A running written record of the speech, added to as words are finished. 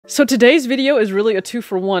So today's video is really a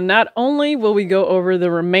 2-for-1. Not only will we go over the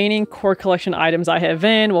remaining core collection items I have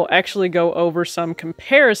in, we'll actually go over some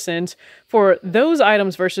comparisons for those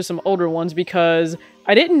items versus some older ones because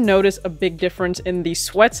I didn't notice a big difference in the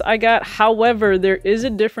sweats I got. However, there is a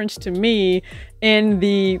difference to me in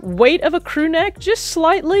the weight of a crew neck, just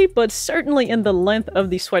slightly, but certainly in the length of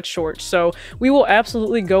the sweat shorts. So we will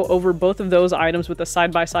absolutely go over both of those items with a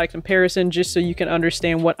side-by-side comparison just so you can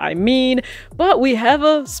understand what I mean. But we have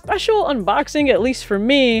a special unboxing, at least for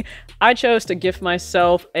me. I chose to gift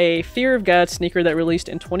myself a Fear of God sneaker that released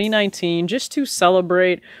in 2019 just to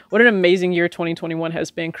celebrate what an amazing year 2021 has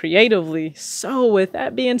been creatively. So with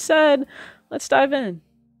that being said, let's dive in.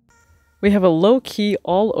 We have a low-key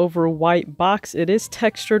all-over white box. It is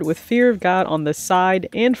textured with Fear of God on the side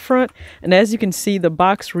and front. And as you can see, the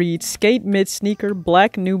box reads Skate Mid Sneaker,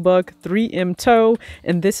 Black Nubuck, 3M Toe,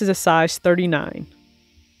 and this is a size 39.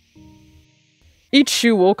 Each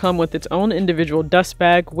shoe will come with its own individual dust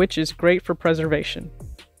bag, which is great for preservation.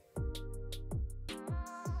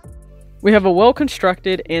 We have a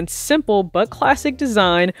well-constructed and simple but classic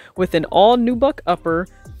design with an all-nubuck upper,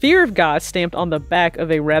 Fear of God stamped on the back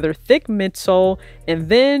of a rather thick midsole, and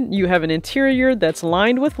then you have an interior that's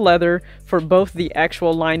lined with leather for both the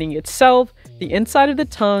actual lining itself, the inside of the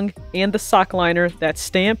tongue, and the sock liner that's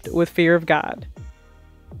stamped with Fear of God.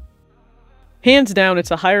 Hands down, it's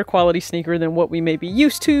a higher quality sneaker than what we may be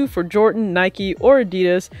used to for Jordan, Nike, or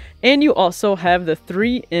Adidas, and you also have the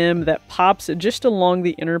 3M that pops just along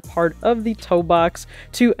the inner part of the toe box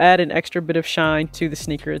to add an extra bit of shine to the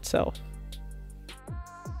sneaker itself.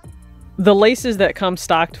 The laces that come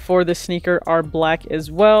stocked for the sneaker are black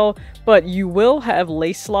as well, but you will have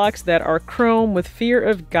lace locks that are chrome with Fear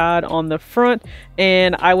of God on the front,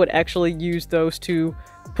 and I would actually use those to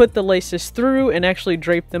put the laces through and actually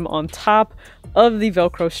drape them on top of the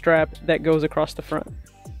Velcro strap that goes across the front.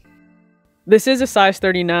 This is a size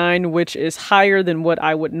 39, which is higher than what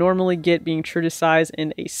I would normally get being true to size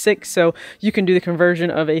in a 6. So you can do the conversion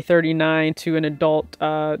of a 39 to an adult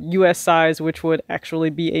US size, which would actually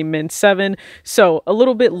be a men's 7. So a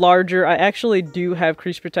little bit larger. I actually do have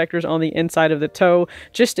crease protectors on the inside of the toe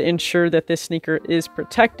just to ensure that this sneaker is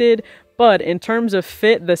protected. But in terms of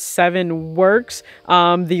fit, the 7 works.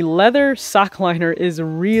 The leather sock liner is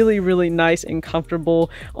really nice and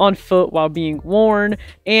comfortable on foot while being worn.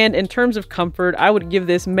 And in terms of comfort, I would give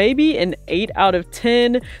this maybe an 8 out of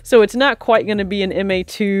 10. So it's not quite going to be an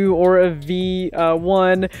MA2 or a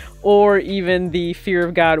V1 or even the Fear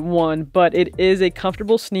of God 1, but it is a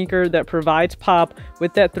comfortable sneaker that provides pop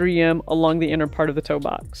with that 3M along the inner part of the toe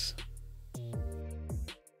box.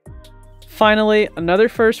 Finally, another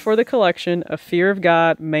first for the collection, a Fear of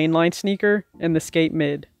God mainline sneaker in the Skate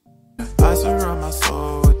Mid. I surround my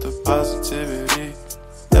soul with the positivity.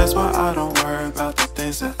 That's why I don't worry about the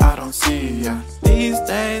things that I don't see. Yeah. These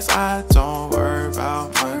days I don't worry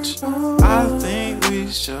about much. I think we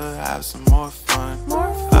should have some more fun.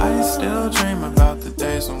 I still dream about the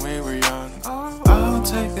days when we were young. I'll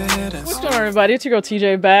take a hit and What's going on, everybody? It's your girl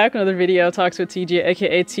TJ back. Another video, Talks with TJ,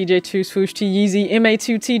 aka TJ2 Swoosh T Yeezy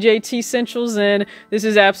MA2 TJ T Essentials, and this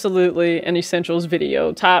is absolutely an essentials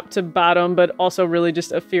video, top to bottom, but also really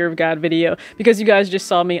just a Fear of God video because you guys just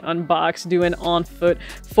saw me unbox, do an on foot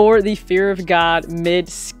for the Fear of God mid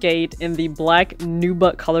skate in the black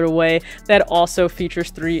nubuck colorway that also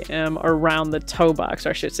features 3M around the toe box, or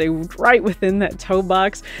I should say right within that toe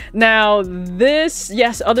box. Now this,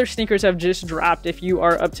 yes, other sneakers have just dropped. If you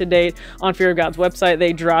are up to date on Fear of God's website,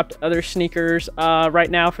 they dropped other sneakers right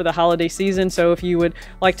now for the holiday season. So if you would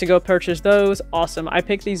like to go purchase those, awesome. I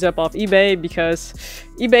picked these up off eBay because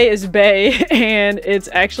eBay is bae and it's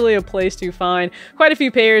actually a place to find quite a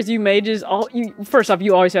few pairs. You may just, first off,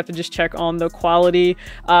 you always have to just check on the quality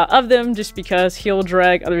of them just because heel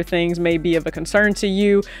drag, other things may be of a concern to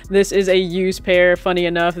you. This is a used pair. Funny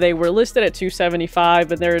enough, they were listed at $275,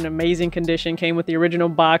 but they're in amazing condition, came with the original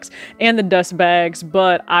box and the dust bags,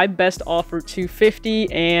 but I best offered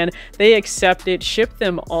 $250 and they accepted, shipped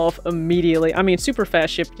them off immediately. I mean, super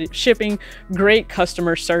fast shipping, great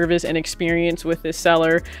customer service and experience with this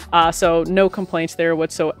seller. So no complaints there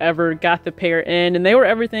whatsoever. Got the pair in and they were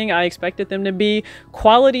everything I expected them to be.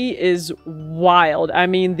 Quality is wild. I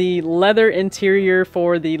mean, the leather interior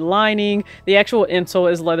for the lining, the actual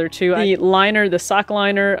insole is leather too. The liner, the sock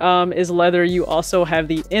liner is leather. You also have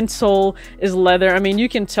the insole is leather. I mean, you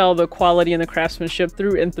can tell the quality and the craftsmanship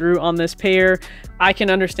through and through on this pair. I can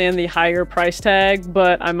understand the higher price tag,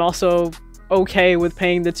 but I'm also okay with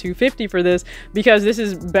paying the $250 for this, because this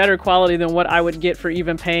is better quality than what I would get for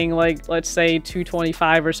even paying, like, let's say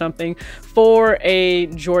 $225 or something for a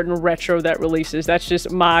Jordan Retro that releases. That's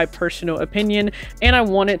just my personal opinion, and I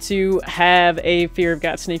wanted to have a Fear of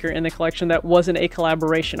God sneaker in the collection that wasn't a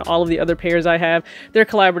collaboration. All of the other pairs I have, they're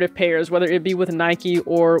collaborative pairs, whether it be with Nike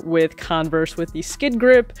or with Converse with the skid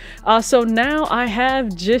grip. So now I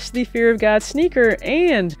have just the Fear of God sneaker,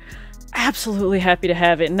 and absolutely happy to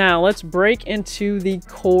have it. Now let's break into the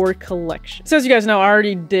core collection. So as you guys know, I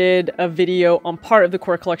already did a video on part of the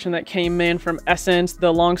core collection that came in from Essence,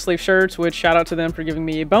 the long sleeve shirts, which shout out to them for giving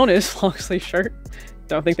me a bonus long sleeve shirt.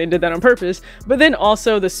 Don't think they did that on purpose. But then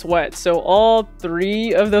also the sweats. So all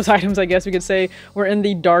three of those items, I guess we could say, were in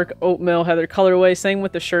the dark oatmeal heather colorway. Same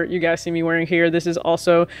with the shirt you guys see me wearing here. This is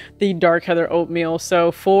also the dark heather oatmeal.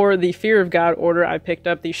 So for the Fear of God order, I picked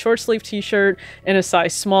up the short sleeve t-shirt in a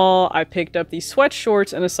size small. I picked up the sweat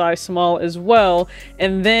shorts in a size small as well.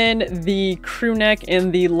 And then the crew neck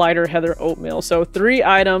in the lighter heather oatmeal. So 3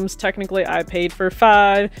 items. Technically, I paid for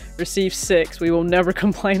 5, received 6. We will never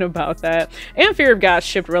complain about that. And Fear of God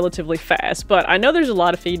shipped relatively fast, but I know there's a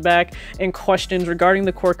lot of feedback and questions regarding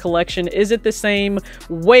the core collection. Is it the same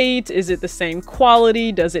weight? Is it the same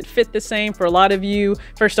quality? Does it fit the same? For a lot of you,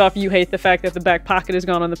 first off, you hate the fact that the back pocket is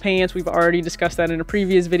gone on the pants. We've already discussed that in a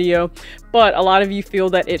previous video, but a lot of you feel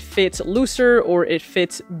that it fits looser or it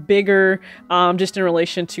fits bigger, just in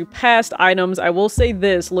relation to past items. I will say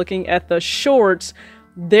this, looking at the shorts,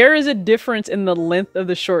 there is a difference in the length of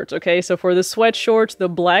the shorts. Okay, so for the sweat shorts, the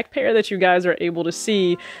black pair that you guys are able to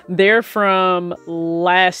see, they're from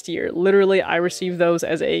last year. Literally, I received those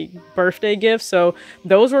as a birthday gift, so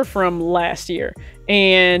those were from last year,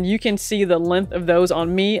 and you can see the length of those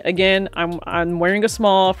on me. Again, I'm wearing a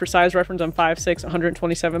small. For size reference, I'm 5'6",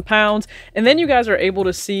 127 pounds. And then you guys are able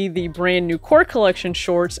to see the brand new core collection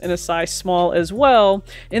shorts in a size small as well,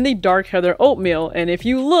 in the dark heather oatmeal. And if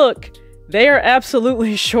you look, they are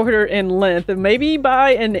absolutely shorter in length, maybe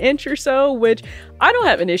by an inch or so, which I don't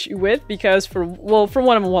have an issue with, because for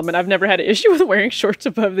one, I'm a woman. I've never had an issue with wearing shorts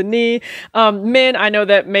above the knee. Men, I know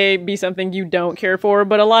that may be something you don't care for,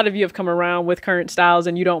 but a lot of you have come around with current styles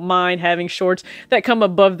and you don't mind having shorts that come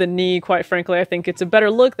above the knee. Quite frankly, I think it's a better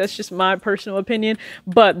look. That's just my personal opinion,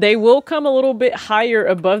 but they will come a little bit higher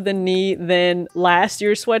above the knee than last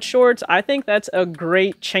year's sweat shorts. I think that's a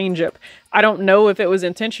great change up. I don't know if it was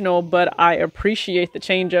intentional, but I appreciate the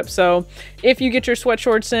change up. So if you get your sweat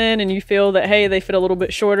shorts in and you feel that, hey, they fit a little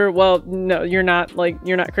bit shorter, well, no, you're not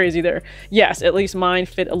crazy there. Yes, at least mine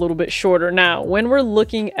fit a little bit shorter. Now, when we're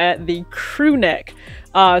looking at the crew neck,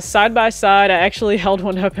 side by side, I actually held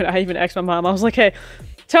one up and I even asked my mom, I was like, hey,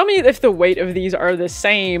 tell me if the weight of these are the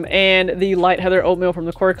same. And the light heather oatmeal from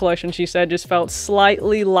the core collection, she said, just felt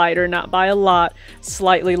slightly lighter, not by a lot,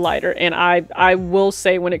 slightly lighter. And I will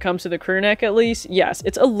say, when it comes to the crew neck, at least, yes,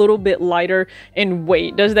 it's a little bit lighter in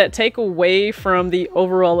weight. Does that take away from the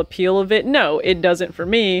overall appeal of it? No, it doesn't for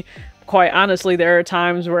me. Quite honestly, there are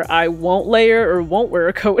times where I won't layer or won't wear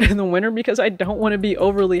a coat in the winter because I don't want to be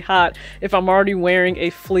overly hot if I'm already wearing a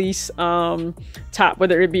fleece top,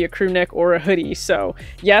 whether it be a crew neck or a hoodie. So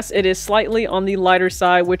yes, it is slightly on the lighter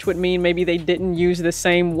side, which would mean maybe they didn't use the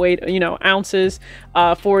same weight, ounces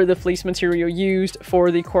for the fleece material used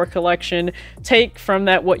for the core collection. Take from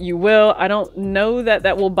that what you will. I don't know that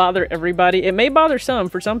that will bother everybody. It may bother some.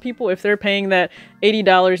 For some people, if they're paying that $80,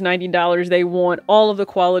 $90, they want all of the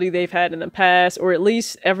quality they've had in the past, or at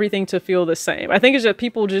least everything to feel the same. I think it's that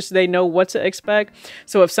people they know what to expect.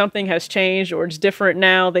 So if something has changed or it's different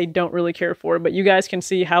now, they don't really care for it. But you guys can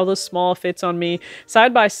see how the small fits on me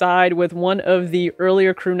side by side with one of the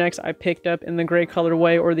earlier crew necks I picked up in the gray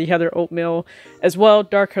colorway, or the heather oatmeal as well,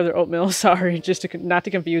 dark heather oatmeal, sorry, just not to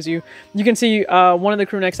confuse you. You can see one of the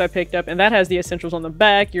crew necks I picked up, and that has the essentials on the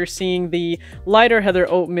back. You're seeing the lighter heather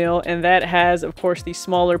oatmeal, and that has, of course, the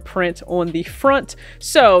smaller print on the front.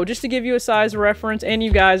 So just to give you a size reference, and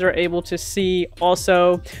you guys are able to see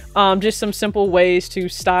also just some simple ways to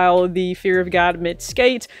style the Fear of God mid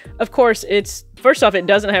skate. Of course, first off, it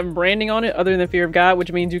doesn't have branding on it other than Fear of God,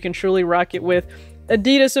 which means you can truly rock it with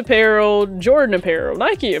Adidas apparel, Jordan apparel,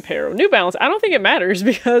 Nike apparel, New Balance. I don't think it matters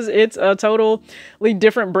because it's a totally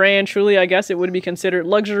different brand. Truly, I guess it would be considered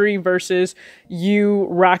luxury versus you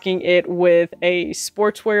rocking it with a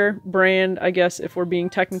sportswear brand, I guess, if we're being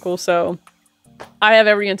technical. So I have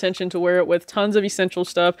every intention to wear it with tons of essential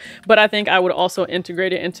stuff, but I think I would also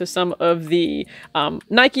integrate it into some of the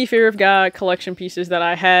Nike Fear of God collection pieces that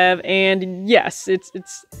I have. And yes,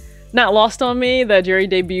 it's not lost on me that Jerry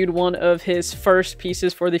debuted one of his first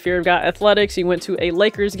pieces for the Fear of God Athletics. He went to a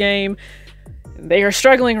Lakers game. They are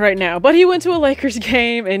struggling right now, but he went to a Lakers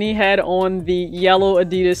game and he had on the yellow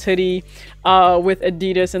Adidas hoodie with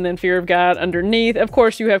Adidas and then Fear of God underneath. Of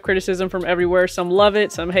course, you have criticism from everywhere. Some love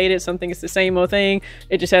it, some hate it, some think it's the same old thing.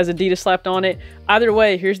 It just has Adidas slapped on it. Either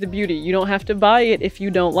way, here's the beauty. You don't have to buy it if you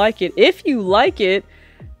don't like it. If you like it,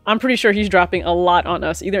 I'm pretty sure he's dropping a lot on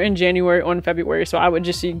us, either in January or in February. So I would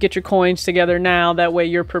just get your coins together now. That way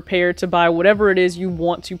you're prepared to buy whatever it is you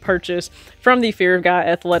want to purchase from the Fear of God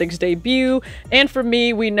Athletics debut. And for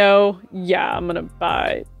me, we know, yeah, I'm going to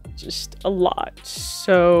buy just a lot.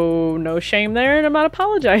 So no shame there, and I'm not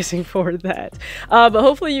apologizing for that. But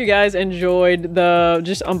hopefully you guys enjoyed the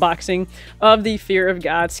just unboxing of the Fear of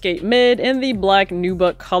God Skate Mid in the black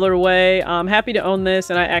nubuck colorway. I'm happy to own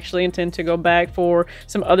this, and I actually intend to go back for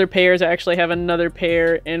some other pairs. I actually have another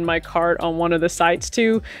pair in my cart on one of the sites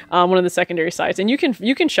too, one of the secondary sites, and you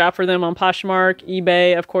can shop for them on Poshmark,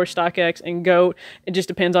 eBay, of course StockX, and Goat. It just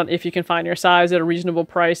depends on if you can find your size at a reasonable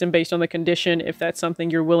price and based on the condition, if that's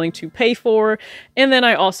something you're willing to pay for. And then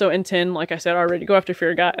I also intend, like I said already, go after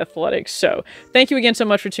Fear of God Athletics. So thank you again so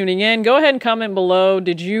much for tuning in. Go ahead and comment below.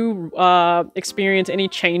 Did you experience any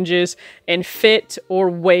changes in fit or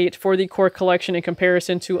weight for the core collection in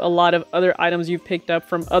comparison to a lot of other items you've picked up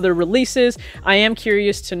from other releases? I am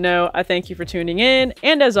curious to know. I thank you for tuning in,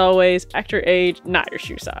 and as always, act your age, not your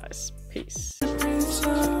shoe size. Peace.